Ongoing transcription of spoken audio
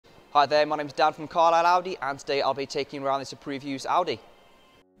Hi there, my name is Dan from Carlisle Audi, and today I'll be taking you around this approved used Audi.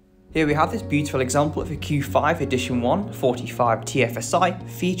 Here we have this beautiful example of a Q5 Edition 1 45 TFSI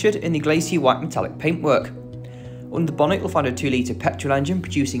featured in the glacier white metallic paintwork. Under the bonnet you'll find a 2-litre petrol engine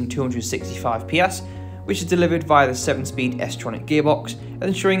producing 265 PS, which is delivered via the 7-speed S-tronic gearbox,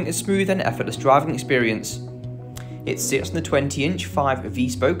 ensuring a smooth and effortless driving experience. It sits on the 20-inch 5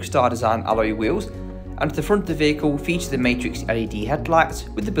 V-spoke star design alloy wheels, and at the front of the vehicle features the matrix LED headlights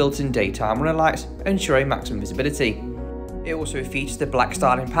with the built-in daytime runner lights, ensuring maximum visibility. It also features the black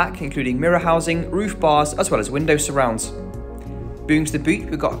styling pack, including mirror housing, roof bars, as well as window surrounds. Moving to the boot,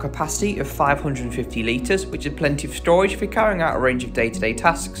 we've got a capacity of 550 litres, which is plenty of storage for carrying out a range of day-to-day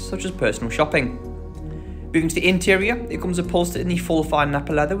tasks such as personal shopping. Moving to the interior, it comes upholstered in the full fine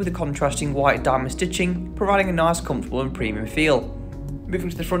nappa leather with a contrasting white diamond stitching, providing a nice, comfortable and premium feel. Moving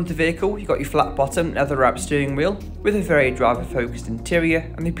to the front of the vehicle, you've got your flat bottom leather wrapped steering wheel with a very driver focused interior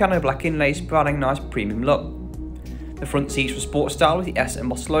and the piano black inlays providing a nice premium look. The front seats were sport style with the S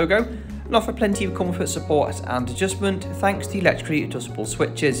embossed logo and offer plenty of comfort, support and adjustment thanks to the electrically adjustable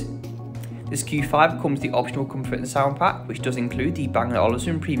switches. This Q5 comes with the optional comfort and sound pack, which does include the Bang &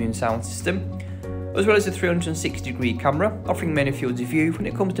 Olufsen premium sound system, as well as a 360-degree camera offering many fields of view when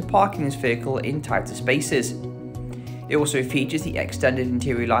it comes to parking this vehicle in tighter spaces. It also features the extended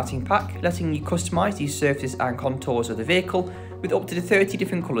interior lighting pack, letting you customise the surfaces and contours of the vehicle with up to 30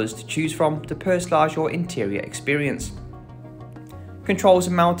 different colours to choose from to personalise your interior experience. Controls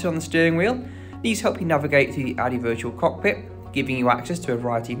are mounted on the steering wheel. These help you navigate through the Audi virtual cockpit, giving you access to a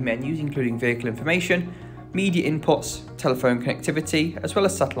variety of menus including vehicle information, media inputs, telephone connectivity, as well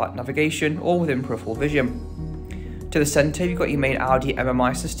as satellite navigation, all within peripheral vision. To the centre you've got your main Audi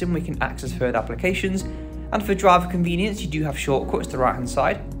MMI system where you can access further applications, and for driver convenience you do have shortcuts to the right hand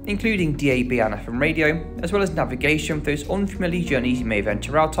side, including DAB and FM radio, as well as navigation for those unfamiliar journeys you may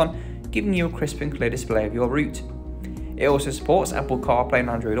venture out on, giving you a crisp and clear display of your route. It also supports Apple CarPlay and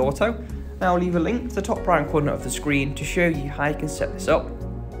Android Auto, and I'll leave a link to the top right corner of the screen to show you how you can set this up.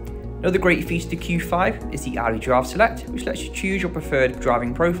 Another great feature of the Q5 is the Audi Drive Select, which lets you choose your preferred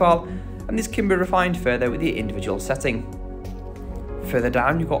driving profile, and this can be refined further with the individual setting. Further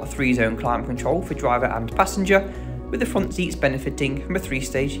down you've got a 3-zone climate control for driver and passenger, with the front seats benefiting from a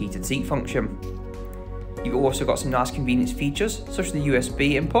 3-stage heated seat function. You've also got some nice convenience features such as the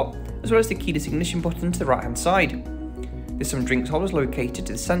USB input, as well as the keyless ignition button to the right hand side. There's some drinks holders located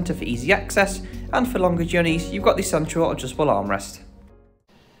to the centre for easy access, and for longer journeys you've got the central adjustable armrest.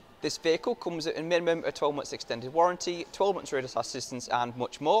 This vehicle comes at a minimum of 12 months extended warranty, 12 months roadside assistance and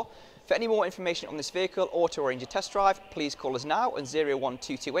much more. For any more information on this vehicle or to arrange a test drive, please call us now on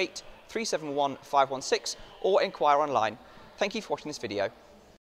 01228 371 516 or inquire online. Thank you for watching this video.